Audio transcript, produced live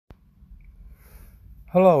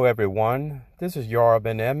Hello, everyone. This is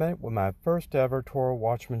Emmett with my first ever Torah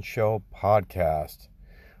Watchman Show podcast.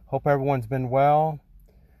 Hope everyone's been well,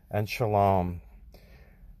 and shalom.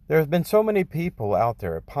 There's been so many people out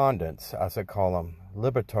there, pundits, as I call them,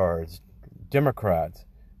 libertarians, Democrats,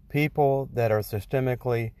 people that are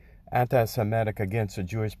systemically anti-Semitic against the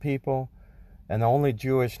Jewish people, and the only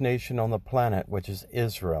Jewish nation on the planet, which is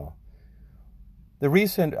Israel. The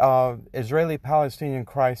recent Israeli-Palestinian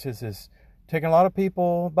crisis is taking a lot of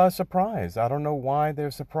people by surprise. I don't know why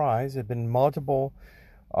they're surprised. There have been multiple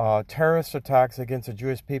terrorist attacks against the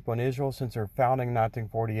Jewish people in Israel since their founding in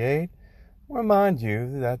 1948. I'll remind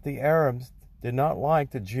you that the Arabs did not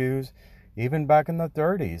like the Jews even back in the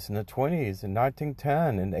 30s and the 20s and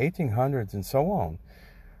 1910 and 1800s and so on.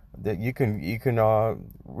 That you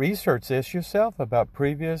can research this yourself about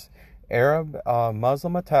previous Arab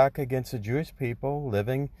Muslim attack against the Jewish people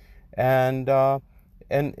living and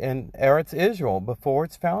in Eretz Israel before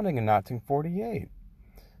its founding in 1948.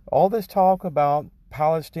 All this talk about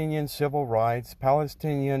Palestinian civil rights,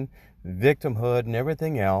 Palestinian victimhood, and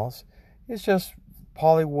everything else is just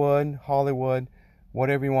Hollywood,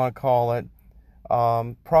 whatever you want to call it,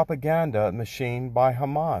 propaganda machine by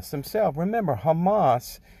Hamas themselves. Remember,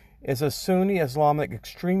 Hamas is a Sunni Islamic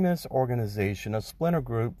extremist organization, a splinter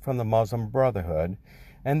group from the Muslim Brotherhood,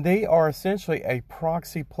 and they are essentially a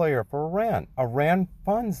proxy player for Iran. Iran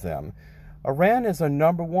funds them. Iran is the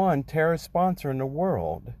number one terrorist sponsor in the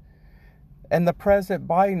world. And the President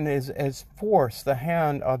Biden has forced the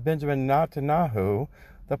hand of Benjamin Netanyahu,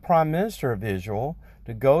 the Prime Minister of Israel,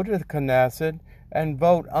 to go to the Knesset and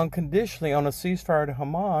vote unconditionally on a ceasefire to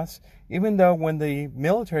Hamas, even though when the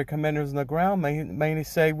military commanders on the ground may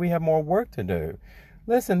say we have more work to do.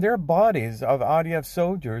 Listen, there are bodies of IDF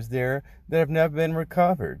soldiers there that have never been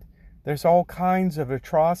recovered. There's all kinds of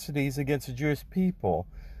atrocities against the Jewish people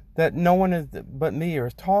that no one but me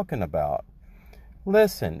is talking about.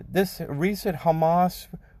 Listen, this recent Hamas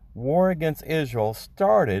war against Israel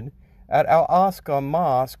started at Al-Aqsa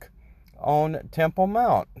Mosque on Temple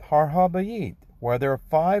Mount, Har HaBayit, where there are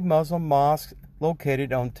 5 Muslim mosques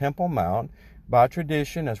located on Temple Mount. By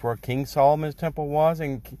tradition, that's where King Solomon's temple was,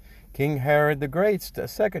 and King Herod the Great's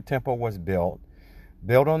second temple was built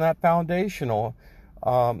on that foundational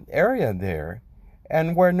area there,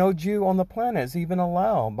 and where no Jew on the planet is even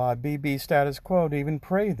allowed by BB status quo to even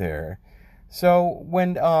pray there. So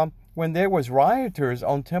when there was rioters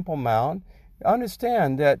on Temple Mount,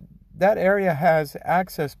 understand that that area has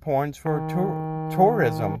access points for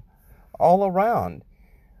tourism all around.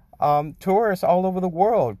 Tourists all over the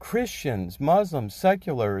world, Christians, Muslims,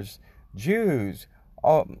 seculars, Jews,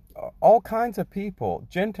 all kinds of people,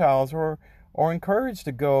 Gentiles are encouraged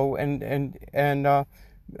to go and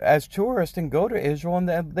as tourists and go to Israel,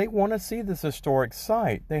 and they want to see this historic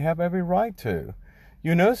site. They have every right to.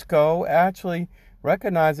 UNESCO actually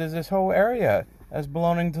recognizes this whole area as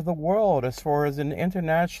belonging to the world as far as an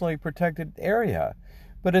internationally protected area,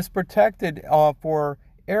 but it's protected for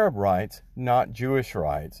Arab rights, not Jewish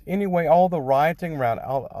rights. Anyway, all the rioting around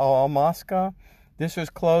Al-Aqsa, this is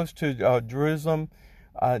close to Jerusalem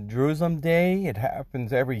Day. It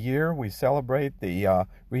happens every year. We celebrate the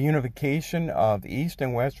reunification of East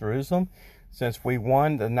and West Jerusalem since we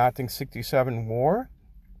won the 1967 war.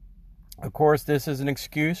 Of course, this is an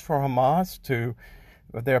excuse for Hamas to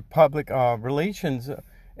their public relations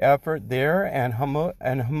effort there, and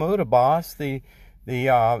Mahmoud Abbas, the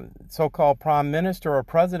so-called prime minister or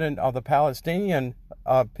president of the Palestinian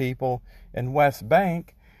people in West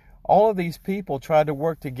Bank. All of these people tried to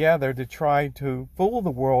work together to try to fool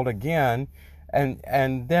the world again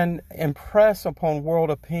and then impress upon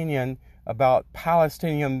world opinion about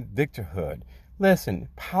Palestinian victorhood. Listen,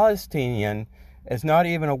 Palestinian is not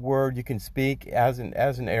even a word you can speak as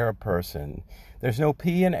an Arab person. There's no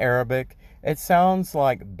P in Arabic. It sounds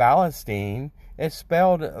like Palestine. It's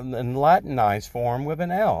spelled in Latinized form with an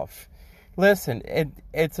F. Listen,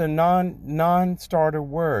 it's a non-starter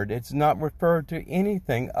word. It's not referred to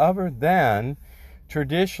anything other than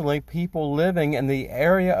traditionally people living in the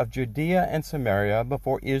area of Judea and Samaria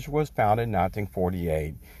before Israel was founded in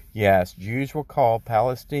 1948. Yes, Jews were called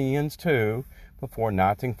Palestinians too before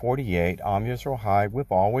 1948. Am Yisrael High,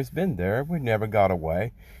 we've always been there. We've never got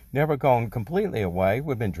away, never gone completely away.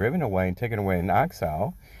 We've been driven away and taken away in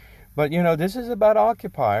exile. But, this is about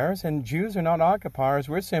occupiers, and Jews are not occupiers.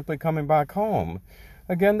 We're simply coming back home.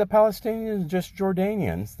 Again, the Palestinians are just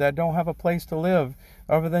Jordanians that don't have a place to live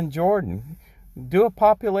other than Jordan. Do a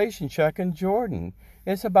population check in Jordan.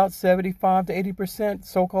 It's about 75 to 80%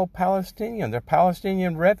 so-called Palestinian. There are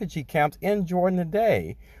Palestinian refugee camps in Jordan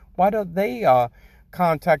today. Why don't they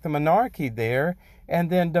contact the monarchy there and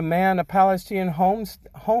then demand a Palestinian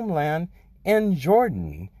homeland in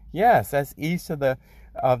Jordan. Yes, that's east of the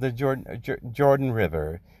Jordan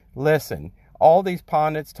River. Listen, all these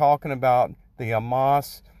pundits talking about the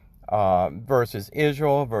Hamas versus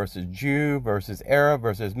Israel versus Jew versus Arab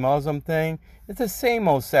versus Muslim thing. It's the same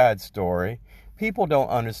old sad story. People don't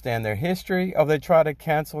understand their history, or they try to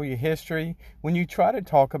cancel your history when you try to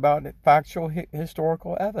talk about factual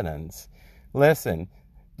historical evidence. Listen,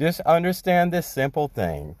 just understand this simple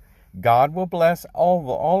thing. God will bless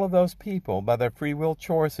all of those people by their free will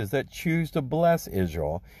choices that choose to bless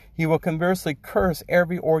Israel. He will conversely curse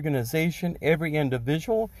every organization, every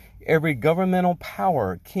individual, every governmental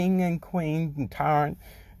power, king and queen and tyrant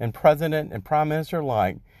and president and prime minister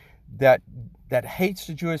alike, that hates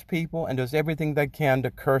the Jewish people and does everything they can to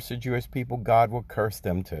curse the Jewish people. God will curse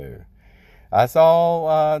them too. That's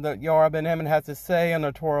all that Yoav Ben Emmett has to say on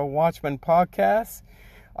the Torah Watchman podcast.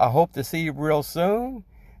 I hope to see you real soon.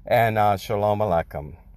 And Shalom Aleichem.